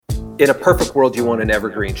in a perfect world, you want an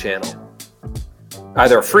evergreen channel.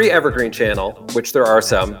 Either a free evergreen channel, which there are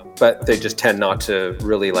some, but they just tend not to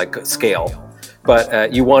really like scale.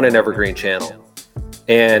 But you want an evergreen channel.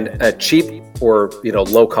 And a cheap or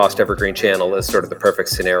low cost evergreen channel is sort of the perfect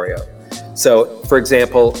scenario. So for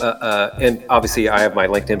example, and obviously I have my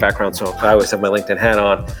LinkedIn background, so I always have my LinkedIn hat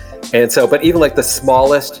on. And so, but even like the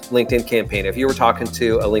smallest LinkedIn campaign, if you were talking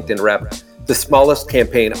to a LinkedIn rep, the smallest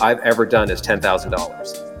campaign I've ever done is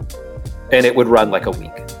 $10,000, and it would run like a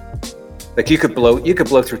week. Like you could blow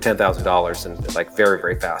through $10,000 and like very,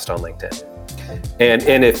 very fast on LinkedIn.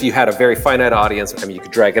 And if you had a very finite audience, I mean, you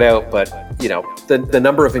could drag it out, but the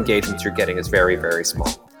number of engagements you're getting is very, very small.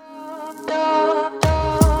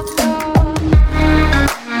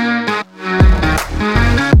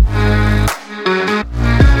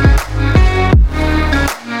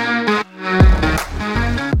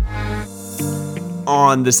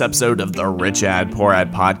 On this episode of the Rich Ad Poor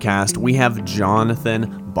Ad podcast, we have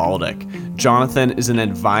Jonathan Baldock. Jonathan is an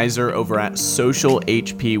advisor over at Social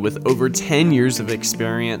HP with over 10 years of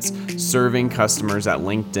experience serving customers at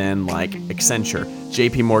LinkedIn like Accenture,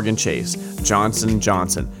 JP Morgan Chase, Johnson &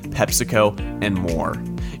 Johnson, PepsiCo, and more.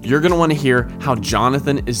 You're going to want to hear how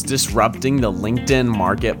Jonathan is disrupting the LinkedIn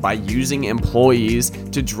market by using employees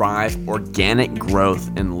to drive organic growth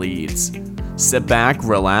and leads. Sit back,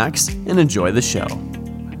 relax, and enjoy the show.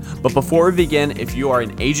 But before we begin, if you are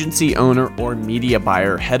an agency owner or media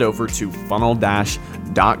buyer, head over to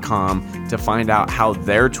funnel-.com to find out how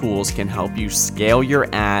their tools can help you scale your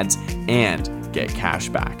ads and get cash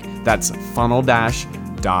back. That's funnel-.com.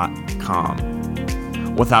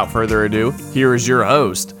 Without further ado, here is your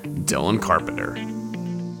host, Dylan Carpenter.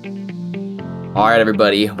 All right,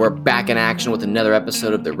 everybody, we're back in action with another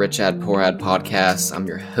episode of the Rich Ad Poor Ad podcast. I'm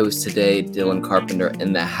your host today, Dylan Carpenter,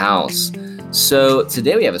 in the house. So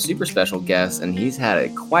today we have a super special guest, and he's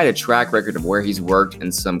had quite a track record of where he's worked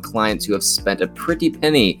and some clients who have spent a pretty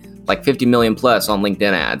penny, like 50 million plus on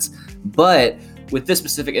LinkedIn ads. But with this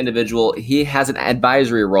specific individual, he has an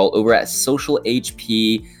advisory role over at Social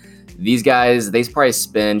HP. These guys, they probably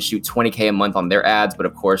shoot $20K a month on their ads, but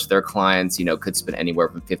of course their clients, could spend anywhere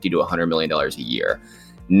from $50 to $100 million a year.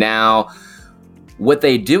 Now, what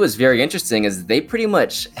they do is very interesting, is they pretty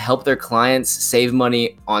much help their clients save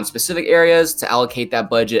money on specific areas to allocate that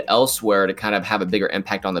budget elsewhere to kind of have a bigger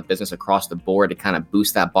impact on the business across the board to kind of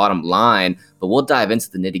boost that bottom line. But we'll dive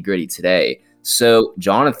into the nitty gritty today. So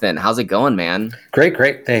Jonathan, how's it going, man? Great.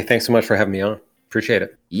 Hey, thanks so much for having me on. Appreciate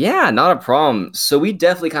it. Yeah, not a problem. So we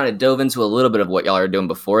definitely kind of dove into a little bit of what y'all are doing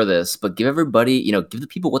before this, but give everybody, give the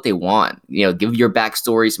people what they want, give your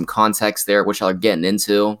backstory, some context there, what y'all are getting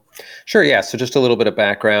into. Sure. Yeah. So just a little bit of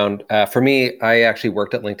background. For me, I actually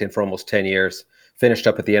worked at LinkedIn for almost 10 years, finished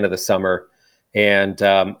up at the end of the summer, and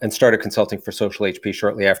started consulting for Social HP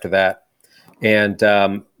shortly after that. And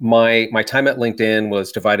my time at LinkedIn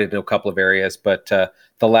was divided into a couple of areas, but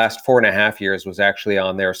the last 4.5 years was actually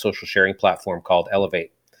on their social sharing platform called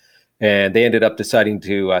Elevate. And they ended up deciding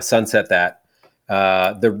to sunset that.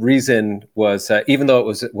 The reason was, even though it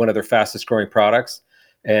was one of their fastest growing products,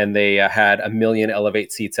 and they had 1 million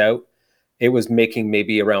Elevate seats out, it was making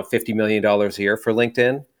maybe around $50 million a year for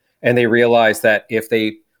LinkedIn. And they realized that if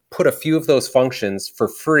they put a few of those functions for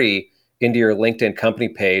free into your LinkedIn company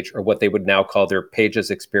page, or what they would now call their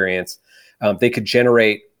pages experience, they could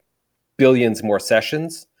generate billions more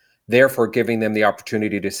sessions, therefore giving them the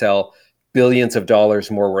opportunity to sell billions of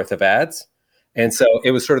dollars more worth of ads. And so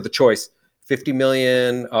it was sort of the choice, 50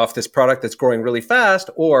 million off this product that's growing really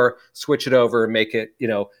fast, or switch it over and make it,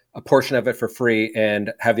 a portion of it for free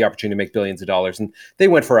and have the opportunity to make billions of dollars. And they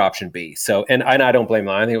went for option B. So, and I don't blame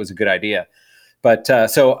them. I think it was a good idea. But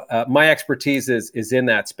so my expertise is in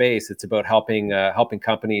that space. It's about helping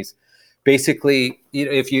companies. Basically,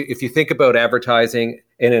 if you think about advertising,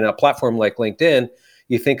 and in a platform like LinkedIn,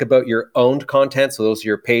 you think about your owned content. So those are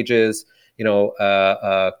your pages,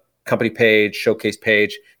 company page, showcase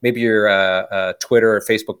page, maybe your Twitter or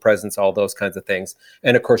Facebook presence, all those kinds of things,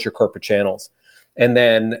 and of course your corporate channels. And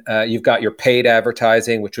then you've got your paid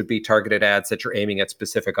advertising, which would be targeted ads that you're aiming at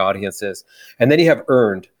specific audiences. And then you have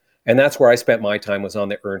earned. And that's where I spent my time, was on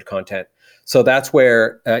the earned content. So that's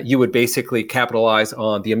where you would basically capitalize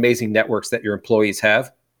on the amazing networks that your employees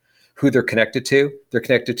have, who they're connected to. They're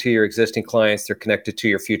connected to your existing clients. They're connected to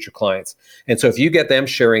your future clients. And so if you get them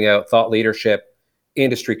sharing out thought leadership,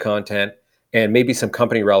 industry content, and maybe some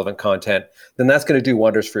company relevant content, then that's going to do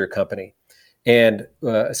wonders for your company. And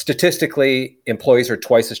statistically, employees are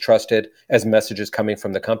twice as trusted as messages coming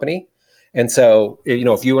from the company. And so,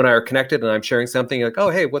 if you and I are connected and I'm sharing something, you're like,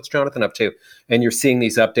 oh, hey, what's Jonathan up to? And you're seeing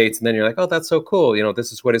these updates, and then you're like, oh, that's so cool.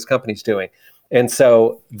 This is what his company's doing. And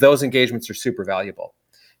so those engagements are super valuable.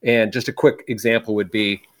 And just a quick example would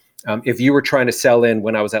be, if you were trying to sell in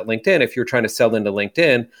when I was at LinkedIn, if you're trying to sell into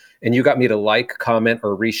LinkedIn and you got me to like, comment,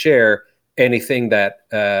 or reshare anything that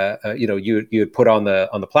you had put on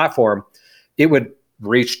the platform, it would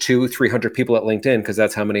reach 200-300 people at LinkedIn because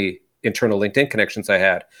that's how many internal LinkedIn connections I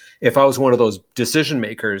had. If I was one of those decision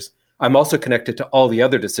makers, I'm also connected to all the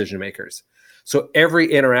other decision makers. So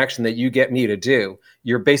every interaction that you get me to do,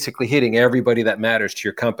 you're basically hitting everybody that matters to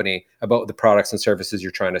your company about the products and services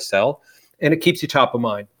you're trying to sell, and it keeps you top of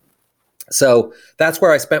mind. So that's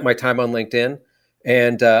where I spent my time on LinkedIn.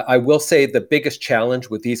 And I will say the biggest challenge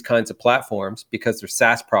with these kinds of platforms, because they're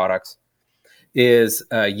SaaS products, is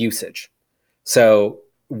usage. So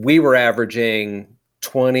we were averaging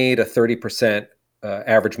 20 to 30%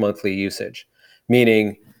 average monthly usage,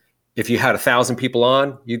 meaning if you had 1,000 people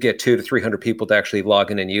on, you get 200 to 300 people to actually log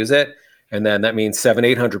in and use it. And then that means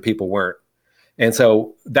 700-800 people weren't. And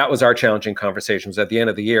so that was our challenging conversations. At the end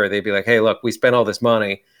of the year, they'd be like, hey, look, we spent all this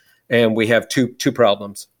money and we have two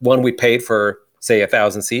problems. One, we paid for, say,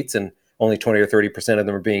 1,000 seats and only 20 or 30% of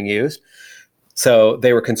them are being used. So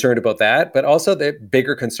they were concerned about that. But also the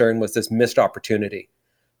bigger concern was this missed opportunity.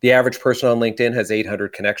 The average person on LinkedIn has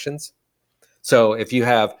 800 connections. So if you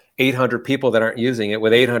have 800 people that aren't using it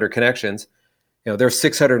with 800 connections, there's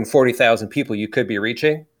 640,000 people you could be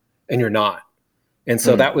reaching and you're not. And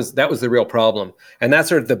so that was the real problem. And that's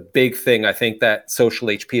sort of the big thing I think that Social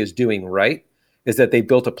HP is doing right, is that they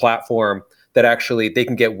built a platform that actually they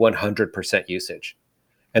can get 100% usage.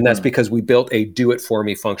 And that's because we built a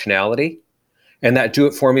do-it-for-me functionality. And that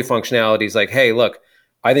do-it-for-me functionality is like, hey, look,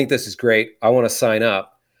 I think this is great. I want to sign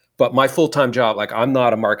up. But my full-time job, like I'm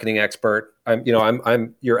not a marketing expert. I'm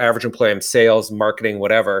your average employee. I'm sales, marketing,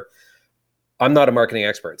 whatever. I'm not a marketing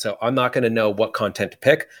expert. So I'm not going to know what content to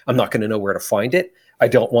pick. I'm not going to know where to find it. I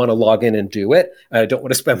don't want to log in and do it. I don't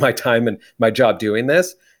want to spend my time and my job doing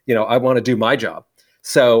this. I want to do my job.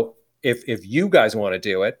 So if you guys want to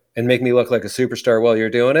do it and make me look like a superstar while you're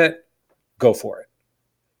doing it, go for it.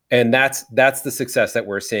 And that's the success that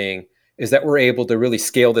we're seeing, is that we're able to really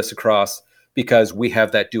scale this across because we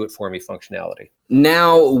have that do-it-for-me functionality.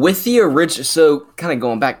 Now, with the original, so kind of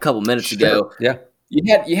going back a couple minutes ago, yeah,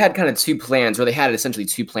 you had kind of two plans, or they had essentially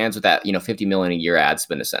two plans with that, $50 million a year ad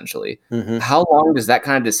spend essentially. Mm-hmm. How long does that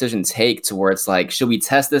kind of decision take to where it's like, should we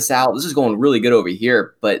test this out? This is going really good over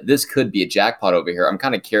here, but this could be a jackpot over here. I'm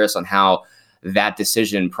kind of curious on how that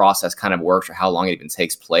decision process kind of works, or how long it even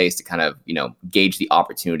takes place to kind of, gauge the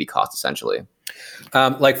opportunity cost essentially.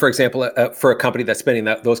 Like, for example, for a company that's spending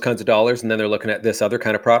those kinds of dollars and then they're looking at this other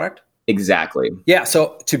kind of product. Exactly. Yeah.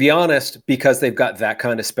 So to be honest, because they've got that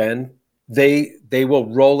kind of spend, they will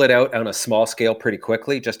roll it out on a small scale pretty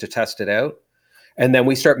quickly just to test it out. And then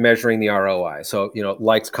we start measuring the ROI. So,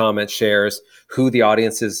 likes, comments, shares, who the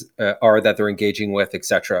audiences are that they're engaging with, et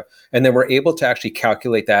cetera. And then we're able to actually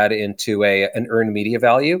calculate that into an earned media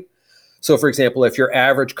value. So, for example, if your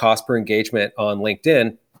average cost per engagement on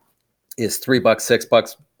LinkedIn is $3,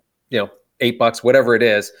 $6, $8, whatever it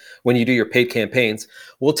is, when you do your paid campaigns,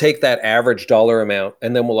 we'll take that average dollar amount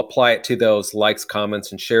and then we'll apply it to those likes,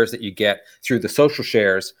 comments, and shares that you get through the social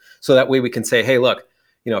shares. So that way we can say, hey, look,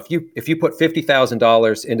 if you put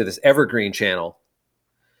 $50,000 into this evergreen channel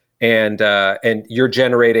and you're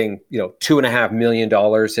generating, $2.5 million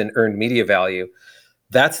in earned media value,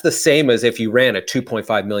 that's the same as if you ran a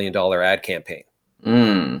 $2.5 million ad campaign.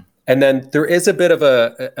 And then there is a bit of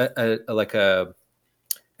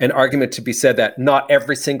an argument to be said that not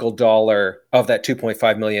every single dollar of that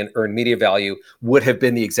 2.5 million earned media value would have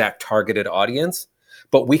been the exact targeted audience,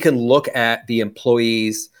 but we can look at the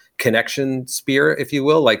employees' connection sphere, if you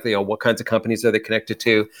will, like, what kinds of companies are they connected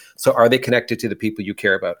to? So are they connected to the people you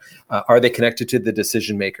care about? Are they connected to the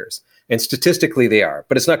decision makers? And statistically they are,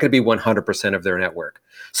 but it's not going to be 100% of their network.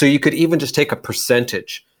 So you could even just take a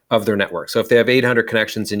percentage of their network. So if they have 800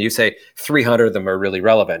 connections and you say 300 of them are really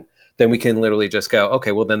relevant, then we can literally just go,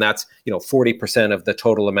 okay, well then that's 40% of the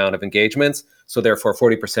total amount of engagements. So therefore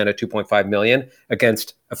 40% of 2.5 million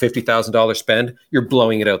against a $50,000 spend, you're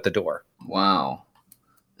blowing it out the door. Wow.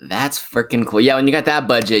 That's freaking cool. Yeah, when you got that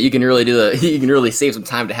budget, you can really save some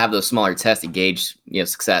time to have those smaller tests to gauge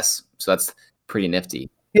success. So that's pretty nifty.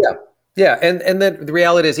 Yeah. And then the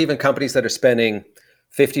reality is, even companies that are spending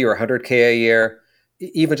 50 or 100K a year,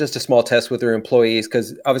 even just a small test with their employees,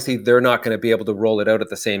 because obviously they're not going to be able to roll it out at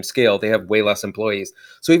the same scale. They have way less employees.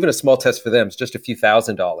 So even a small test for them is just a few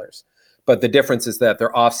 $1,000s. But the difference is that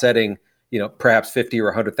they're offsetting, perhaps $50,000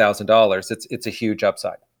 or $100,000. It's a huge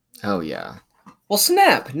upside. Oh, yeah. Well,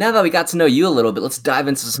 snap. Now that we got to know you a little bit, let's dive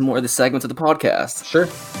into some more of the segments of the podcast. Sure.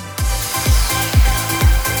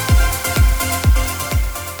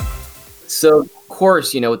 So, of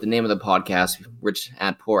course, with the name of the podcast, Rich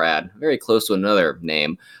Ad, Poor Ad, very close to another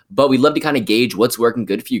name, but we'd love to kind of gauge what's working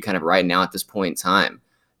good for you kind of right now at this point in time.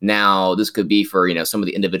 Now, this could be for, some of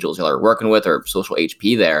the individuals y'all are working with or social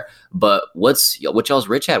HP there, but what y'all's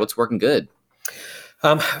Rich Ad? What's working good?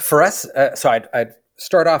 For us, so I'd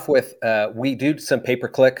start off with, we do some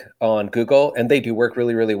pay-per-click on Google, and they do work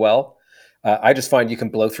really, really well. I just find you can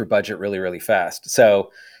blow through budget really, really fast.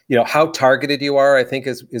 So, how targeted you are, I think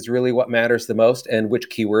is really what matters the most, and which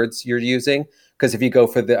keywords you're using. Because if you go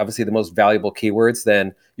for obviously the most valuable keywords,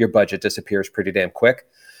 then your budget disappears pretty damn quick.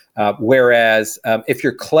 Whereas if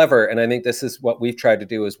you're clever, and I think this is what we've tried to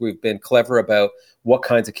do, is we've been clever about what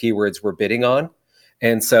kinds of keywords we're bidding on.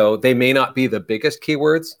 And so they may not be the biggest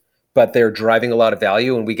keywords, but they're driving a lot of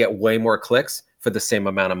value, and we get way more clicks for the same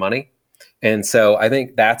amount of money. And so I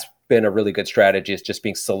think that's been a really good strategy, is just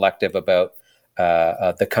being selective about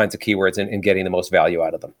the kinds of keywords and getting the most value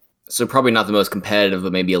out of them. So probably not the most competitive,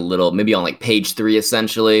 but maybe on like page 3,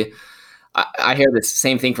 essentially. I hear the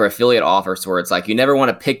same thing for affiliate offers, where it's like you never want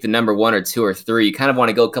to pick the number 1 or 2 or 3. You kind of want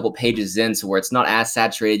to go a couple pages in to where it's not as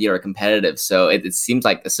saturated or competitive. So it seems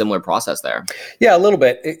like a similar process there. Yeah, a little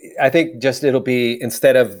bit. I think just it'll be,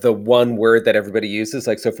 instead of the one word that everybody uses,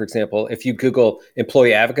 like, so for example, if you Google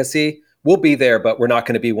employee advocacy, we'll be there, but we're not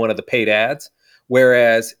going to be one of the paid ads.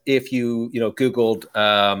 Whereas if you Googled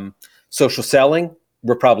social selling,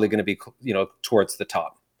 we're probably going to be towards the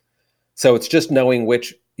top. So it's just knowing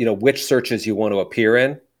which searches you want to appear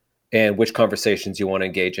in and which conversations you want to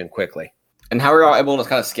engage in quickly. And how are you able to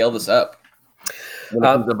kind of scale this up?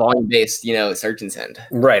 The volume-based, search intent.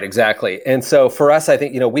 Right, exactly. And so for us, I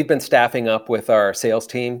think, we've been staffing up with our sales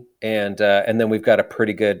team, and then we've got a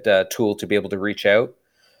pretty good tool to be able to reach out.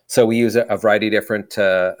 So we use a variety of different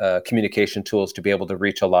communication tools to be able to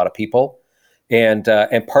reach a lot of people. And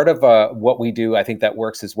part of what we do, I think that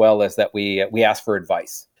works as well, is that we ask for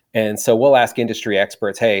advice. And so we'll ask industry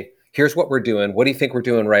experts, hey, here's what we're doing. What do you think we're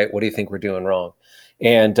doing right? What do you think we're doing wrong?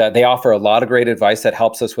 And they offer a lot of great advice that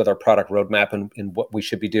helps us with our product roadmap and what we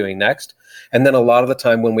should be doing next. And then a lot of the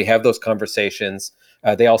time when we have those conversations,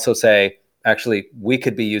 they also say, actually, we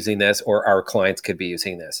could be using this, or our clients could be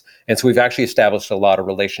using this. And so we've actually established a lot of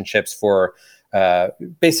relationships for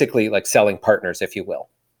basically like selling partners, if you will.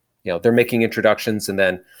 They're making introductions, and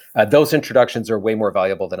then those introductions are way more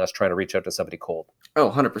valuable than us trying to reach out to somebody cold. Oh,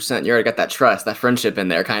 100%. You already got that trust, that friendship in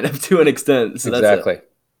there kind of to an extent. So exactly.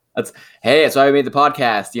 That's why we made the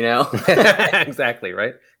podcast, Exactly,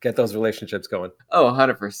 right? Get those relationships going. Oh,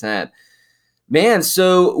 100%. Man,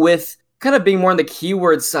 so with kind of being more on the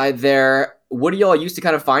keyword side there, what do y'all use to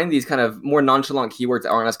kind of find these kind of more nonchalant keywords that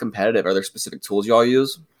aren't as competitive? Are there specific tools y'all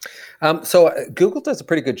use? So Google does a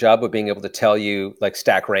pretty good job of being able to tell you, like,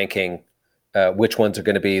 stack ranking, which ones are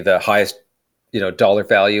going to be the highest, dollar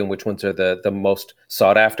value, and which ones are the most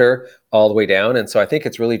sought after, all the way down. And so I think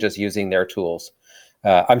it's really just using their tools.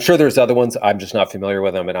 I'm sure there's other ones. I'm just not familiar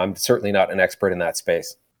with them, and I'm certainly not an expert in that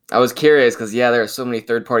space. I was curious because, there are so many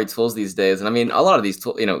third-party tools these days. And I mean, a lot of these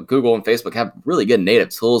tools, Google and Facebook have really good native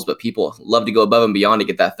tools, but people love to go above and beyond to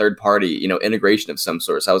get that third-party, integration of some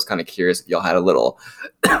sort. So I was kind of curious if y'all had a little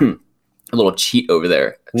cheat over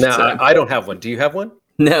there. No, I don't have one. Do you have one?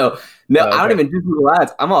 No, okay. I don't even do Google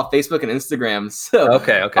Ads. I'm on Facebook and Instagram. So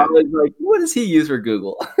okay. I was like, what does he use for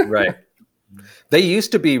Google? Right. They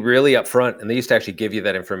used to be really upfront, and they used to actually give you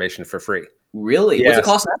that information for free. Really? Yes. What's it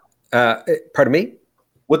cost now? Pardon me?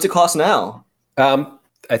 What's it cost now?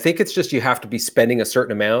 I think it's just you have to be spending a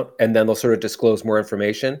certain amount, and then they'll sort of disclose more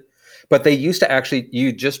information. But they used to actually,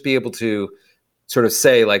 you'd just be able to sort of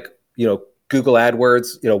say, like, Google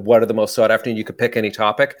AdWords, what are the most sought after, and you could pick any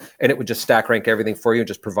topic, and it would just stack rank everything for you and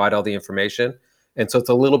just provide all the information. And so it's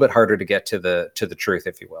a little bit harder to get to the truth,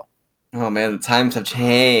 if you will. Oh man, the times have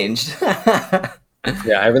changed. Yeah,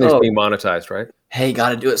 everything's being monetized, right? Hey,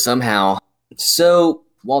 got to do it somehow. So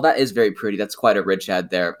while that is very pretty, that's quite a rich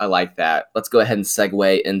ad there. I like that. Let's go ahead and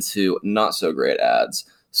segue into not so great ads.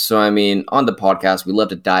 So, I mean, on the podcast, we love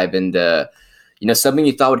to dive into, something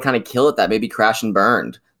you thought would kind of kill it that maybe crashed and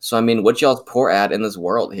burned. So, I mean, what's y'all's poor ad in this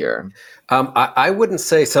world here? I wouldn't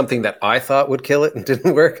say something that I thought would kill it and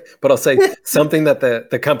didn't work, but I'll say something that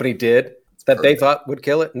the company did that they thought would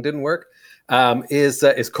kill it and didn't work,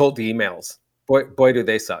 is cold emails. Boy, do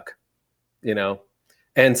they suck,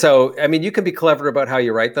 And so, I mean, you can be clever about how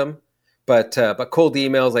you write them, but cold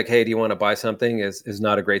emails like, hey, do you want to buy something is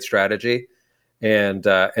not a great strategy. And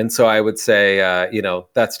so I would say,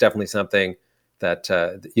 that's definitely something that,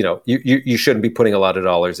 you shouldn't be putting a lot of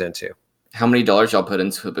dollars into. How many dollars y'all put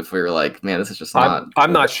into it before you're like, man, this is just not.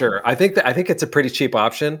 I'm not sure. I think it's a pretty cheap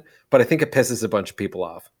option, but I think it pisses a bunch of people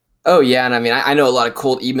off. Oh, yeah. And I mean, I know a lot of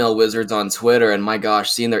cold email wizards on Twitter, and my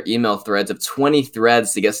gosh, seeing their email threads of 20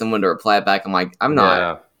 threads to get someone to reply back, I'm like,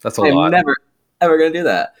 Yeah, that's a I'm lot. never, ever going to do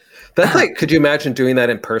that. That's like, could you imagine doing that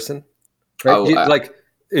in person? Right? Oh, Like,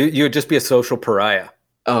 you would just be a social pariah.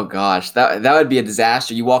 oh gosh, that would be a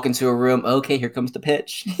disaster. You walk into a room, okay, here comes the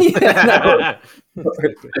pitch.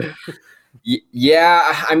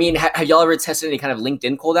 Yeah, I mean, have y'all ever tested any kind of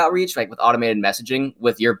LinkedIn cold outreach, like with automated messaging,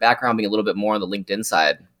 with your background being a little bit more on the LinkedIn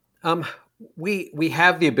side? Um, we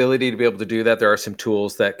have the ability to be able to do that. There are some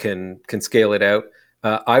tools that can scale it out.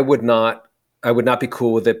 I would not be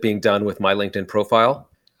cool with it being done with my LinkedIn profile.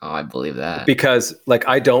 Oh, I believe that. Because like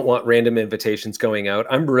I don't want random invitations going out.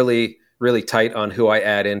 I'm really, really tight on who I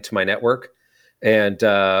add into my network. And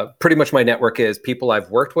pretty much my network is people I've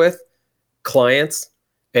worked with, clients,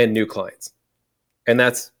 and new clients. And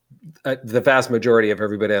that's the vast majority of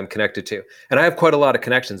everybody I'm connected to. And I have quite a lot of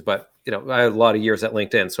connections, but I had a lot of years at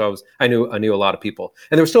LinkedIn. So I knew a lot of people.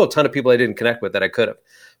 And there were still a ton of people I didn't connect with that I could have.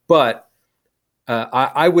 But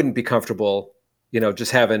I wouldn't be comfortable,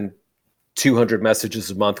 just having 200 messages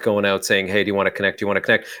a month going out saying, hey, do you want to connect? Do you want to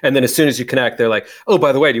connect? And then as soon as you connect, they're like, oh,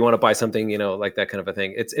 by the way, do you want to buy something? Like that kind of a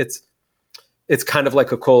thing. It's kind of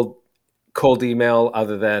like a cold email,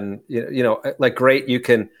 other than, like, great. You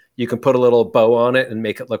can put a little bow on it and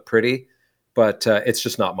make it look pretty, but it's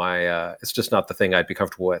just not it's just not the thing I'd be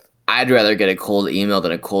comfortable with. I'd rather get a cold email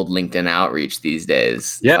than a cold LinkedIn outreach these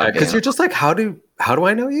days. Yeah. Cause you're just like, how do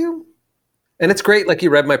I know you? And it's great. Like, you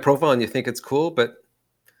read my profile and you think it's cool, but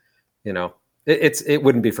it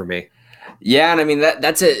wouldn't be for me. Yeah, and I mean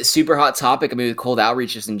that's a super hot topic. I mean, with cold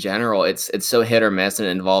outreaches in general, it's so hit or miss, and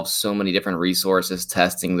it involves so many different resources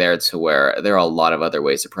testing there, to where there are a lot of other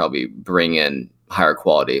ways to probably bring in higher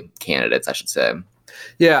quality candidates, I should say.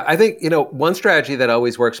 Yeah, I think one strategy that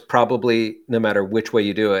always works, probably no matter which way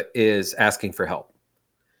you do it, is asking for help.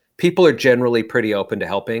 People are generally pretty open to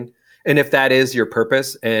helping, and if that is your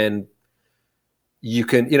purpose, and you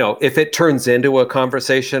can, if it turns into a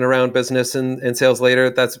conversation around business and sales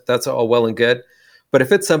later, that's all well and good. But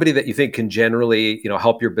if it's somebody that you think can generally,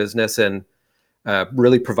 help your business and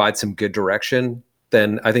really provide some good direction,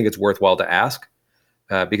 then I think it's worthwhile to ask,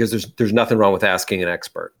 because there's nothing wrong with asking an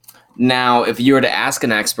expert. Now, if you were to ask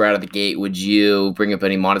an expert out of the gate, would you bring up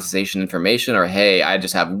any monetization information, or, hey, I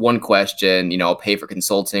just have one question, I'll pay for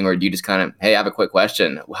consulting, or do you just kind of, hey, I have a quick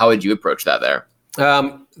question? How would you approach that there?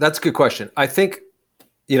 That's a good question. I think,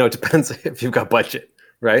 it depends if you've got budget,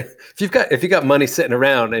 right? If you got money sitting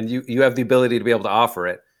around and you have the ability to be able to offer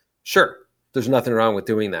it, sure, there's nothing wrong with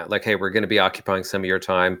doing that. Like, hey, we're going to be occupying some of your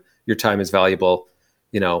time. Your time is valuable,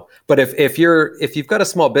 But if you've got a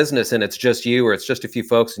small business and it's just you, or it's just a few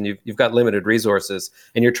folks, and you've got limited resources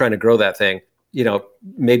and you're trying to grow that thing,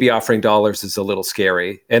 maybe offering dollars is a little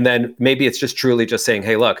scary. And then maybe it's just truly just saying,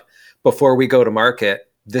 hey, look, before we go to market,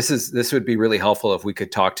 this would be really helpful if we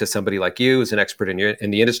could talk to somebody like you, who's an expert in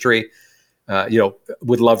the industry.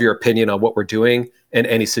 Would love your opinion on what we're doing and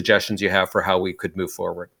any suggestions you have for how we could move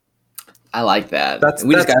forward. I like that.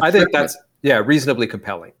 I think that's reasonably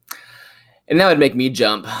compelling. And that would make me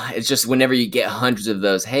jump. It's just whenever you get hundreds of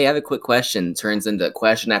those, hey, I have a quick question, turns into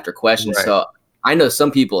question after question. Right. So I know some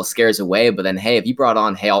people it scares away, but then, hey, if you brought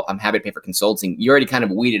on, hey, I'm happy to pay for consulting, you already kind of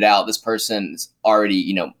weeded out this person's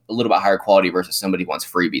already, a little bit higher quality versus somebody who wants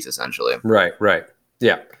freebies, essentially. Right.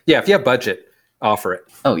 Yeah. If you have budget, offer it.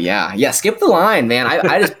 Oh, yeah. Yeah, skip the line, man.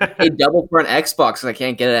 I just paid double for an Xbox because I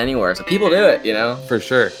can't get it anywhere. So people do it, For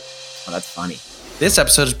sure. Oh, that's funny. This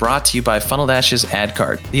episode is brought to you by Funnel Dash's Ad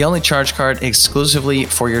Card, the only charge card exclusively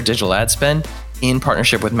for your digital ad spend, in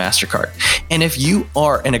partnership with MasterCard. And if you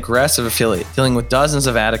are an aggressive affiliate dealing with dozens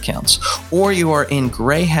of ad accounts, or you are in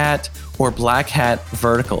gray hat or black hat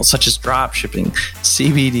verticals such as drop shipping,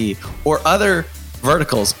 CBD, or other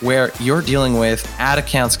verticals where you're dealing with ad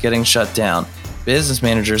accounts getting shut down, business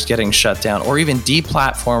managers getting shut down, or even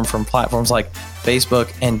deplatformed from platforms like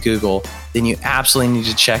Facebook and Google, then you absolutely need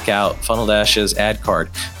to check out Funnel Dash's Ad Card.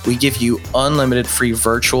 We give you unlimited free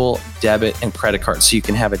virtual debit and credit cards, so you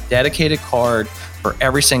can have a dedicated card for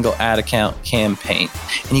every single ad account campaign.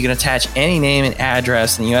 And you can attach any name and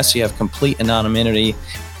address in the US, so you have complete anonymity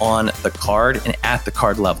on the card and at the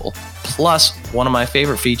card level. Plus, one of my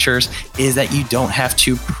favorite features is that you don't have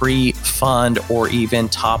to pre-fund or even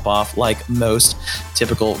top off like most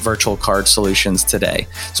typical virtual card solutions today.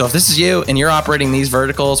 So if this is you and you're operating these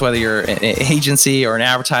verticals, whether you're an agency or an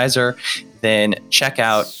advertiser, then check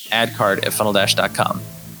out AdCard at funneldash.com.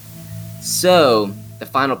 So the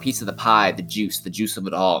final piece of the pie, the juice of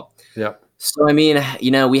it all. Yep. So, I mean,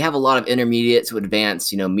 we have a lot of intermediate to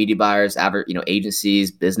advanced, media buyers, agencies,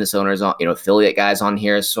 business owners, affiliate guys on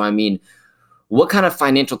here. So, I mean, What kind of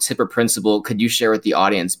financial tip or principle could you share with the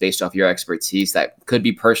audience based off your expertise that could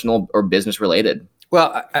be personal or business related?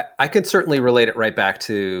 Well, I can certainly relate it right back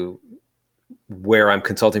to where I'm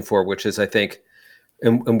consulting for, which is, I think,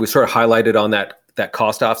 and we sort of highlighted on that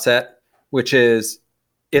cost offset, which is,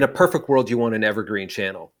 in a perfect world, you want an evergreen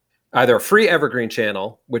channel, either a free evergreen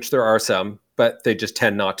channel, which there are some, but they just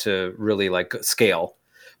tend not to really like scale.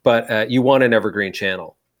 But you want an evergreen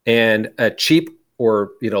channel, and a cheap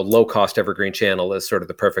or low cost evergreen channel is sort of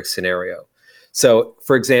the perfect scenario. So,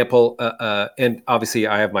 for example, and obviously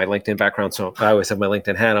I have my LinkedIn background, so I always have my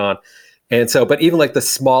LinkedIn hat on. And so, but even like the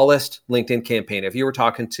smallest LinkedIn campaign, if you were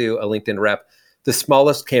talking to a LinkedIn rep, the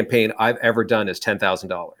smallest campaign I've ever done is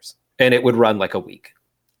 $10,000, and it would run like a week.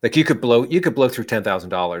 Like you could blow through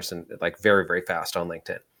 $10,000 and like very, very fast on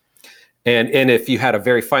LinkedIn. And if you had a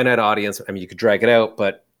very finite audience, I mean, you could drag it out,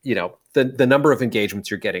 but the number of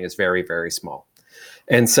engagements you're getting is very, very small.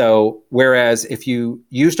 And so, whereas if you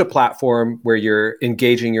used a platform where you're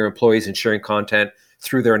engaging your employees and sharing content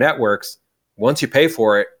through their networks, once you pay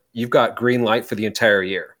for it, you've got green light for the entire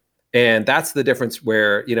year. And that's the difference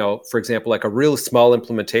where, for example, like a real small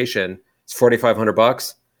implementation is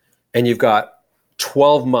 $4,500, and you've got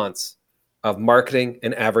 12 months of marketing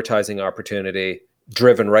and advertising opportunity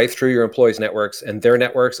driven right through your employees' networks, and their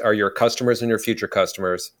networks are your customers and your future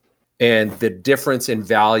customers. And the difference in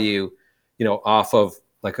value, off of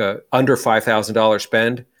like a under $5,000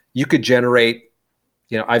 spend, you could generate,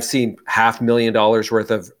 I've seen $500,000 worth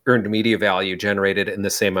of earned media value generated in the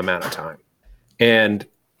same amount of time. And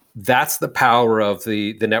that's the power of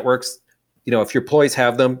the networks. If your employees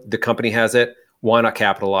have them, the company has it, why not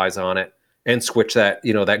capitalize on it and switch that,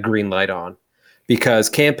 that green light on? Because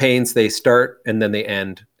campaigns, they start and then they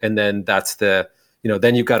end. And then that's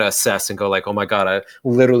then you've got to assess and go like, oh my God, I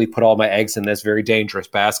literally put all my eggs in this very dangerous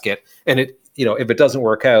basket. And if it doesn't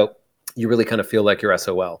work out, you really kind of feel like you're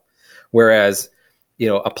SOL. Whereas,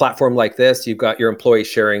 a platform like this, you've got your employees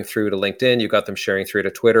sharing through to LinkedIn, you've got them sharing through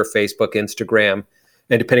to Twitter, Facebook, Instagram,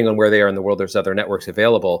 and depending on where they are in the world, there's other networks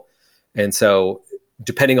available. And so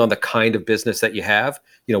depending on the kind of business that you have,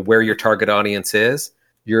 where your target audience is,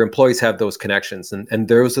 your employees have those connections, and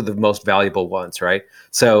those are the most valuable ones, right?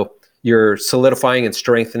 So you're solidifying and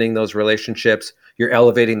strengthening those relationships. You're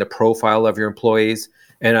elevating the profile of your employees.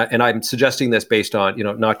 And I'm suggesting this based on,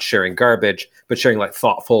 not sharing garbage, but sharing like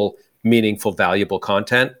thoughtful, meaningful, valuable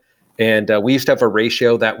content. And we used to have a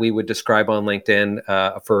ratio that we would describe on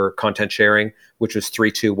LinkedIn for content sharing, which was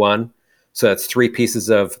 3-2-1. So that's 3 pieces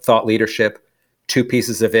of thought leadership, 2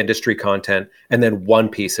 pieces of industry content, and then 1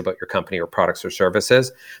 piece about your company or products or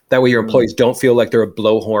services. That way your employees don't feel like they're a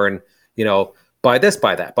blowhorn, buy this,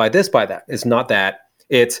 buy that, buy this, buy that. It's not that.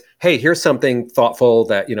 It's, hey, here's something thoughtful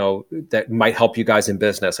that, that might help you guys in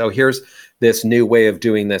business. Oh, here's this new way of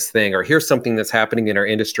doing this thing, or here's something that's happening in our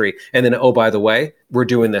industry. And then, oh, by the way, we're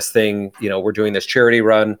doing this thing, we're doing this charity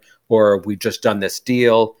run, or we've just done this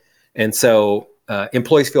deal. And so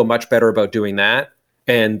employees feel much better about doing that.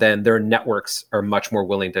 And then their networks are much more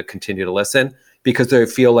willing to continue to listen because they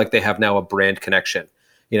feel like they have now a brand connection.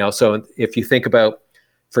 So if you think about,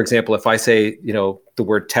 for example, if I say, the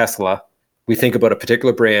word Tesla, we think about a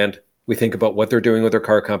particular brand, we think about what they're doing with their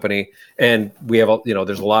car company, and we have,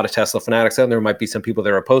 there's a lot of Tesla fanatics out there. There might be some people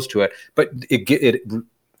that are opposed to it, but it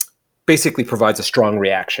basically provides a strong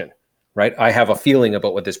reaction, right? I have a feeling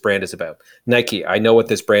about what this brand is about. Nike, I know what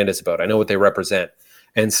this brand is about. I know what they represent.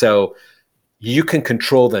 And so you can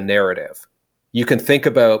control the narrative. You can think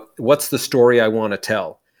about, what's the story I want to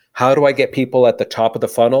tell? How do I get people at the top of the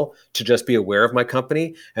funnel to just be aware of my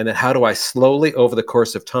company? And then how do I slowly, over the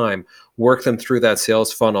course of time, work them through that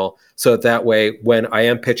sales funnel so that way, when I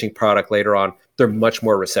am pitching product later on, they're much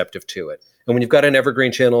more receptive to it. And when you've got an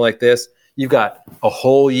evergreen channel like this, you've got a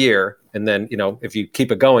whole year. And then, if you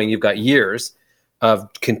keep it going, you've got years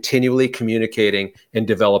of continually communicating and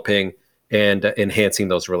developing and enhancing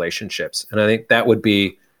those relationships. And I think that would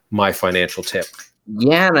be my financial tip.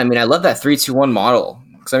 Yeah. And I mean, I love that 3-2-1 model.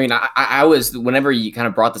 Because I mean, I was, whenever you kind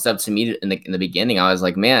of brought this up to me in the beginning, I was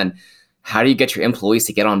like, man, how do you get your employees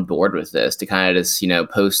to get on board with this, to kind of just,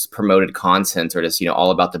 post promoted content or just,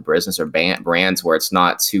 all about the business or brands where it's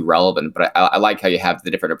not too relevant. But I like how you have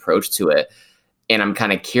the different approach to it. And I'm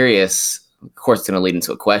kind of curious, of course, it's going to lead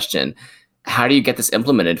into a question. How do you get this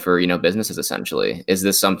implemented for, businesses essentially? Is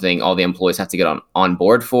this something all the employees have to get on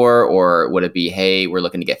board for? Or would it be, hey, we're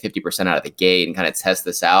looking to get 50% out of the gate and kind of test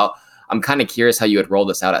this out? I'm kind of curious how you would roll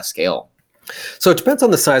this out at scale. So it depends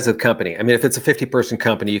on the size of the company. I mean, if it's a 50-person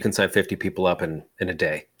company, you can sign 50 people up in a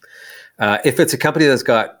day. If it's a company that's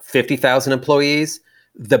got 50,000 employees,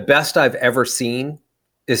 the best I've ever seen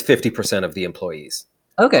is 50% of the employees.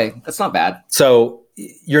 Okay, that's not bad. So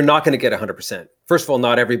you're not going to get 100%. First of all,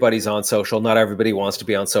 not everybody's on social. Not everybody wants to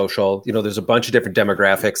be on social. There's a bunch of different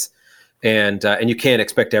demographics, and you can't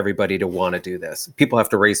expect everybody to want to do this. People have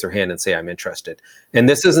to raise their hand and say, "I'm interested." And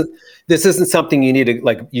this isn't something you need to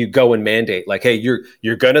like. You go and mandate like, "Hey,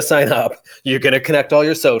 you're going to sign up. You're going to connect all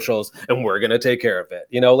your socials, and we're going to take care of it."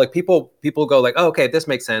 Like people go like, "Oh, okay, this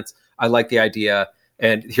makes sense. I like the idea,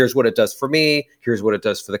 and here's what it does for me. Here's what it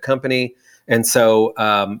does for the company." And so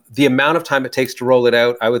the amount of time it takes to roll it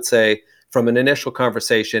out, I would say from an initial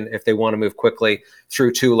conversation, if they want to move quickly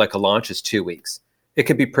through to like a launch is 2 weeks. It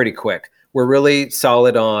could be pretty quick. We're really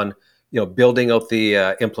solid on, building out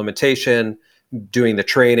the implementation, doing the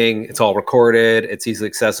training. It's all recorded. It's easily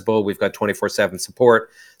accessible. We've got 24/7 support.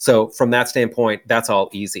 So from that standpoint, that's all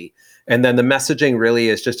easy. And then the messaging really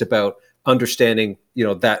is just about understanding,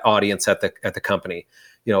 that audience at the company.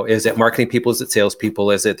 Is it marketing people? Is it salespeople?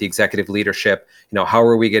 Is it the executive leadership? How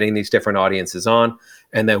are we getting these different audiences on?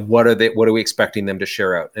 And then what are we expecting them to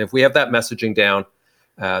share out? And if we have that messaging down,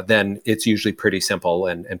 then it's usually pretty simple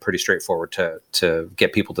and pretty straightforward to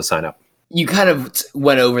get people to sign up. You kind of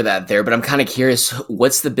went over that there, but I'm kind of curious,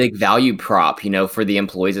 what's the big value prop, for the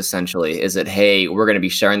employees essentially? Is it, hey, we're going to be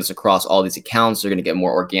sharing this across all these accounts. You're going to get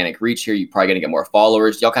more organic reach here. You're probably going to get more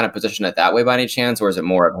followers. Do y'all kind of position it that way by any chance? Or is it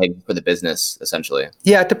more of, hey, for the business essentially?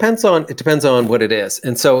 Yeah, it depends on what it is.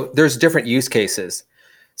 And so there's different use cases.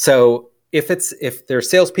 So if there's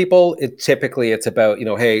salespeople, it's about,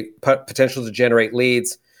 hey, potential to generate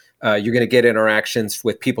leads. You're going to get interactions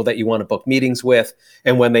with people that you want to book meetings with.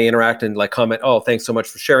 And when they interact and like comment, "Oh, thanks so much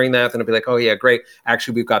for sharing that," then it'll be like, "Oh yeah, great.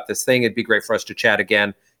 Actually, we've got this thing. It'd be great for us to chat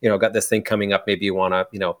again. Got this thing coming up. Maybe you want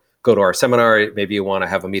to, go to our seminar. Maybe you want to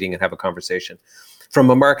have a meeting and have a conversation."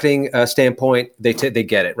 From a marketing standpoint, they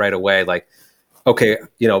get it right away. Like, okay,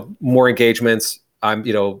 more engagements. I'm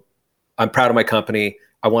proud of my company.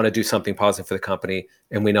 I want to do something positive for the company,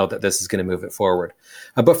 and we know that this is going to move it forward.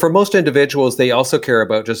 But for most individuals, they also care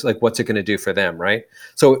about just like what's it going to do for them, right?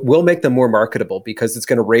 So it will make them more marketable because it's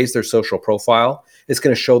going to raise their social profile. It's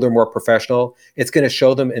going to show they're more professional. It's going to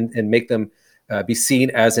show them and make them be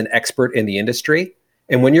seen as an expert in the industry.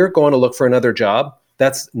 And when you're going to look for another job,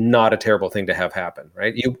 that's not a terrible thing to have happen,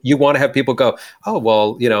 right? You want to have people go, "Oh,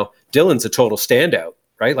 well, Dylan's a total standout."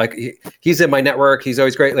 Right? Like he's in my network. He's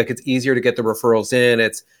always great. Like it's easier to get the referrals in.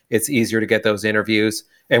 It's easier to get those interviews.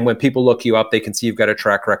 And when people look you up, they can see you've got a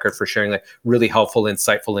track record for sharing like really helpful,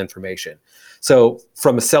 insightful information. So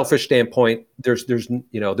from a selfish standpoint, there's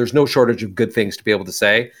no shortage of good things to be able to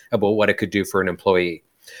say about what it could do for an employee.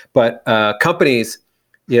 But companies,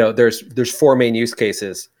 there's 4 main use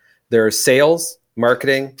cases. There's sales,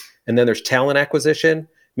 marketing, and then there's talent acquisition,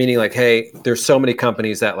 meaning like, hey, there's so many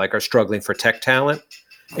companies that like are struggling for tech talent.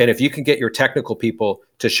 And if you can get your technical people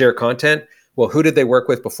to share content, well, who did they work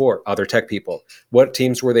with before? Other tech people. What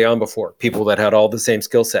teams were they on before? People that had all the same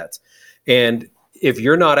skill sets. And if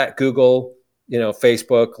you're not at Google,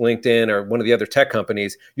 Facebook, LinkedIn, or one of the other tech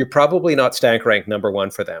companies, you're probably not Stank ranked number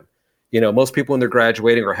 1 for them. Most people when they're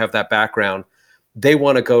graduating or have that background, they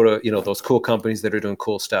want to go to, those cool companies that are doing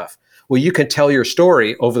cool stuff. Well, you can tell your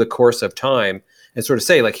story over the course of time and sort of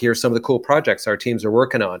say, like, here's some of the cool projects our teams are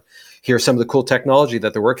working on. Here's some of the cool technology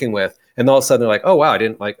that they're working with. And all of a sudden they're like, "Oh, wow,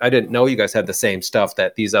 I didn't know you guys had the same stuff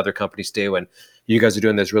that these other companies do. And you guys are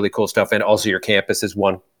doing this really cool stuff. And also your campus is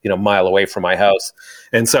 1 mile away from my house."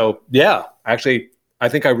 And so, yeah, actually, I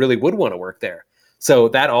think I really would want to work there. So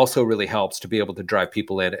that also really helps to be able to drive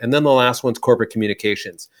people in. And then the last one's corporate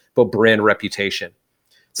communications, but brand reputation.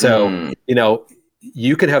 So,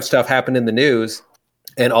 you can have stuff happen in the news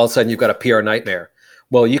and all of a sudden you've got a PR nightmare.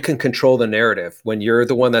 Well, you can control the narrative. When you're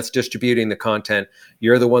the one that's distributing the content,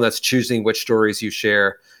 you're the one that's choosing which stories you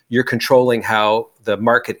share, you're controlling how the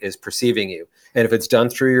market is perceiving you. And if it's done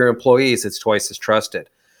through your employees, it's twice as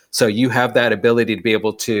trusted. So you have that ability to be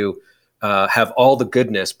able to have all the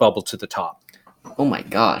goodness bubble to the top. Oh my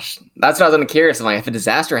gosh. That's what I was curious. I'm like, if a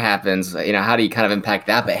disaster happens, how do you kind of impact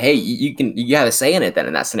that? But hey, you have a say in it then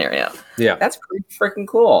in that scenario. Yeah. That's pretty freaking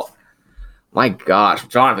cool. My gosh,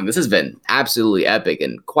 Jonathan, this has been absolutely epic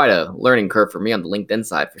and quite a learning curve for me on the LinkedIn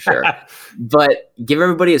side for sure. But give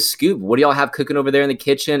everybody a scoop. What do y'all have cooking over there in the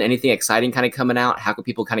kitchen? Anything exciting kind of coming out? How can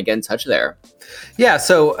people kind of get in touch there? Yeah,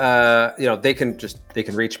 so they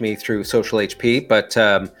can reach me through Social HP,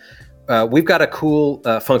 but we've got a cool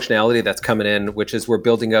functionality that's coming in, which is we're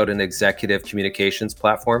building out an executive communications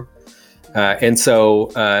platform. And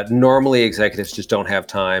so normally executives just don't have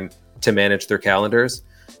time to manage their calendars.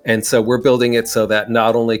 And so we're building it so that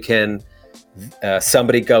not only can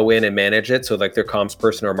somebody go in and manage it, so like their comms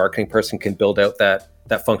person or marketing person can build out that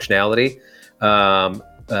functionality,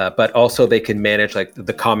 but also they can manage like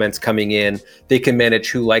the comments coming in. They can manage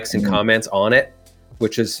who likes and comments on it,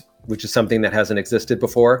 which is something that hasn't existed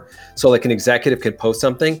before. So like an executive can post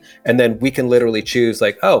something, and then we can literally choose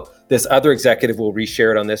like, oh, this other executive will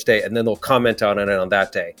reshare it on this day, and then they'll comment on it on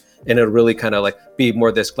that day. And it'll really kind of like be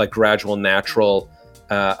more this like gradual, natural,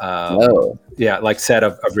 like set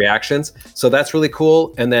of reactions. So that's really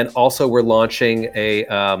cool. And then also we're launching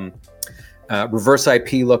a reverse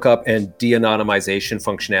IP lookup and de-anonymization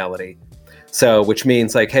functionality. So which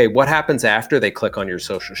means like, hey, what happens after they click on your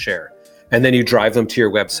social share? And then you drive them to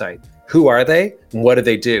your website. Who are they? And what do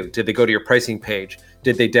they do? Did they go to your pricing page?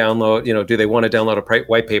 Did they download, do they want to download a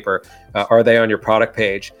white paper? Are they on your product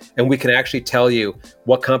page? And we can actually tell you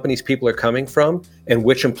what companies people are coming from and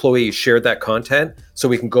which employees shared that content. So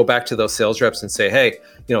we can go back to those sales reps and say, hey,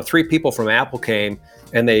 3 people from Apple came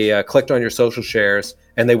and they clicked on your social shares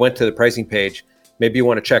and they went to the pricing page. Maybe you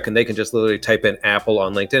want to check, and they can just literally type in Apple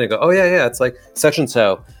on LinkedIn and go, oh yeah, it's like such and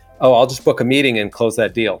so. Oh, I'll just book a meeting and close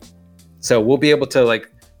that deal. So we'll be able to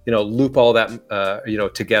loop all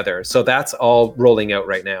that, together. So that's all rolling out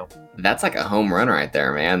right now. That's like a home run right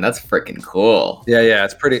there, man. That's freaking cool. Yeah.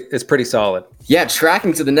 It's pretty solid. Yeah.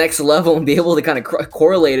 Tracking to the next level and be able to kind of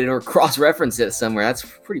correlate it or cross-reference it somewhere. That's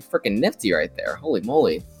pretty freaking nifty right there. Holy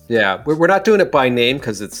moly. Yeah. We're not doing it by name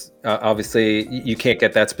because it's obviously you can't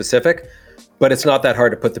get that specific, but it's not that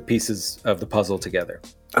hard to put the pieces of the puzzle together.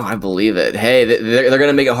 Oh, I believe it. Hey, they're going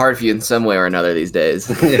to make it hard for you in some way or another these days.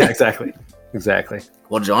 Yeah, exactly.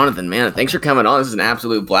 Well, Jonathan, man, thanks for coming on. This is an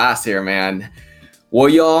absolute blast here, man. Well,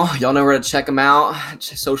 y'all know where to check them out.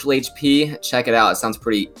 Social HP, check it out. It sounds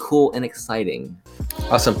pretty cool and exciting.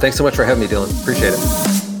 Awesome. Thanks so much for having me, Dylan. Appreciate it.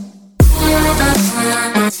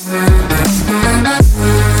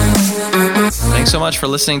 Thanks so much for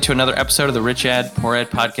listening to another episode of the Rich Ad Poor Ad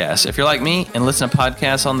podcast. If you're like me and listen to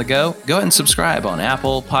podcasts on the go ahead and subscribe on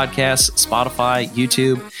Apple Podcasts, Spotify,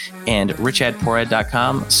 YouTube, and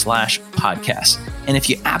richadpoorad.com/podcast. And if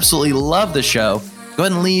you absolutely love the show, go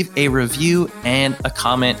ahead and leave a review and a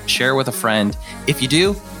comment, share with a friend. If you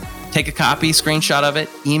do, take a copy, screenshot of it,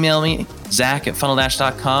 email me,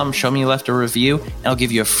 Zach@funneldash.com, show me you left a review, and I'll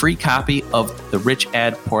give you a free copy of the Rich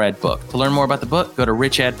Ad Poor Ad book. To learn more about the book, go to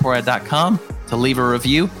richadpoorad.com. To leave a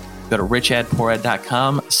review, go to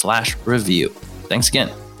richadpoorad.com/review. Thanks again.